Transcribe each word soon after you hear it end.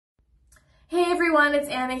Hey everyone, it's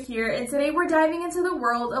Anna here, and today we're diving into the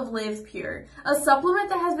world of Liv Pure, a supplement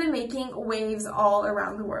that has been making waves all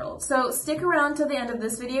around the world. So stick around till the end of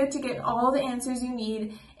this video to get all the answers you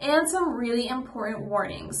need and some really important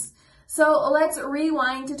warnings. So let's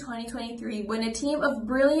rewind to 2023 when a team of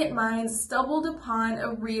brilliant minds stumbled upon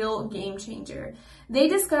a real game changer. They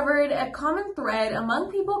discovered a common thread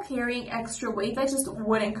among people carrying extra weight that just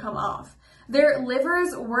wouldn't come off. Their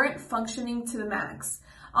livers weren't functioning to the max.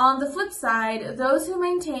 On the flip side, those who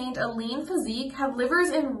maintained a lean physique have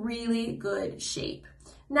livers in really good shape.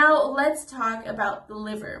 Now let's talk about the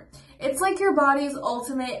liver. It's like your body's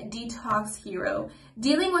ultimate detox hero,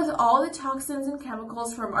 dealing with all the toxins and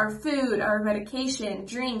chemicals from our food, our medication,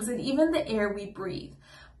 drinks, and even the air we breathe.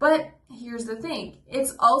 But here's the thing,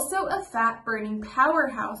 it's also a fat-burning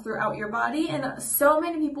powerhouse throughout your body, and so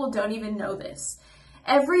many people don't even know this.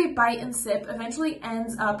 Every bite and sip eventually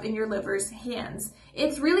ends up in your liver's hands.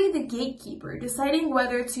 It's really the gatekeeper, deciding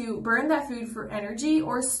whether to burn that food for energy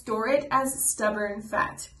or store it as stubborn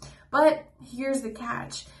fat. But here's the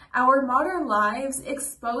catch. Our modern lives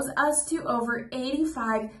expose us to over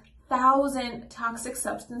 85,000 toxic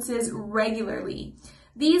substances regularly.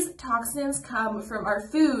 These toxins come from our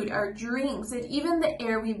food, our drinks, and even the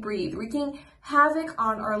air we breathe, wreaking havoc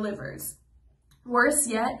on our livers. Worse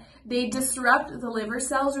yet, they disrupt the liver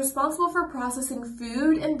cells responsible for processing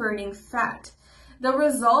food and burning fat. The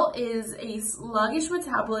result is a sluggish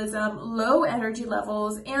metabolism, low energy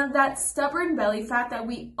levels, and that stubborn belly fat that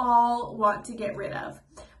we all want to get rid of.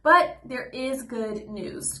 But there is good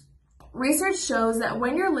news. Research shows that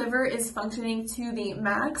when your liver is functioning to the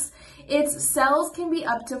max, its cells can be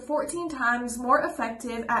up to 14 times more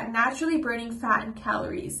effective at naturally burning fat and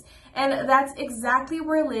calories. And that's exactly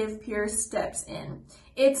where Liv Pure steps in.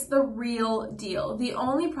 It's the real deal, the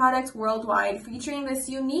only product worldwide featuring this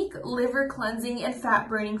unique liver cleansing and fat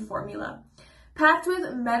burning formula. Packed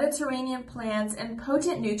with Mediterranean plants and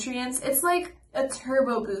potent nutrients, it's like a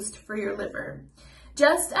turbo boost for your liver.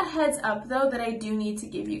 Just a heads up though that I do need to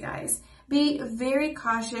give you guys. Be very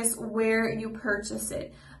cautious where you purchase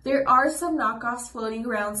it. There are some knockoffs floating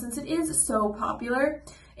around since it is so popular.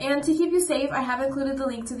 And to keep you safe, I have included the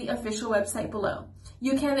link to the official website below.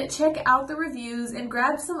 You can check out the reviews and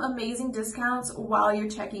grab some amazing discounts while you're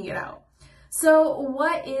checking it out. So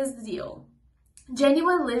what is the deal?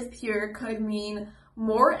 Genuine Liv Pure could mean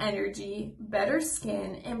more energy, better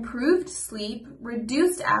skin, improved sleep,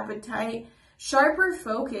 reduced appetite, sharper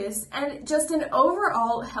focus, and just an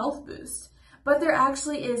overall health boost. But there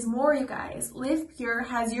actually is more, you guys. Liv Pure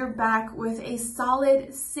has your back with a solid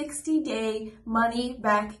 60-day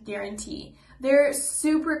money-back guarantee. They're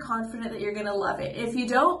super confident that you're gonna love it. If you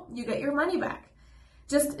don't, you get your money back.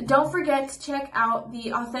 Just don't forget to check out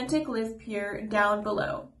the authentic Liv Pure down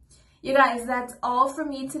below. You guys, that's all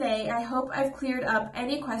from me today. I hope I've cleared up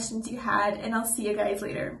any questions you had, and I'll see you guys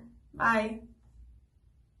later. Bye.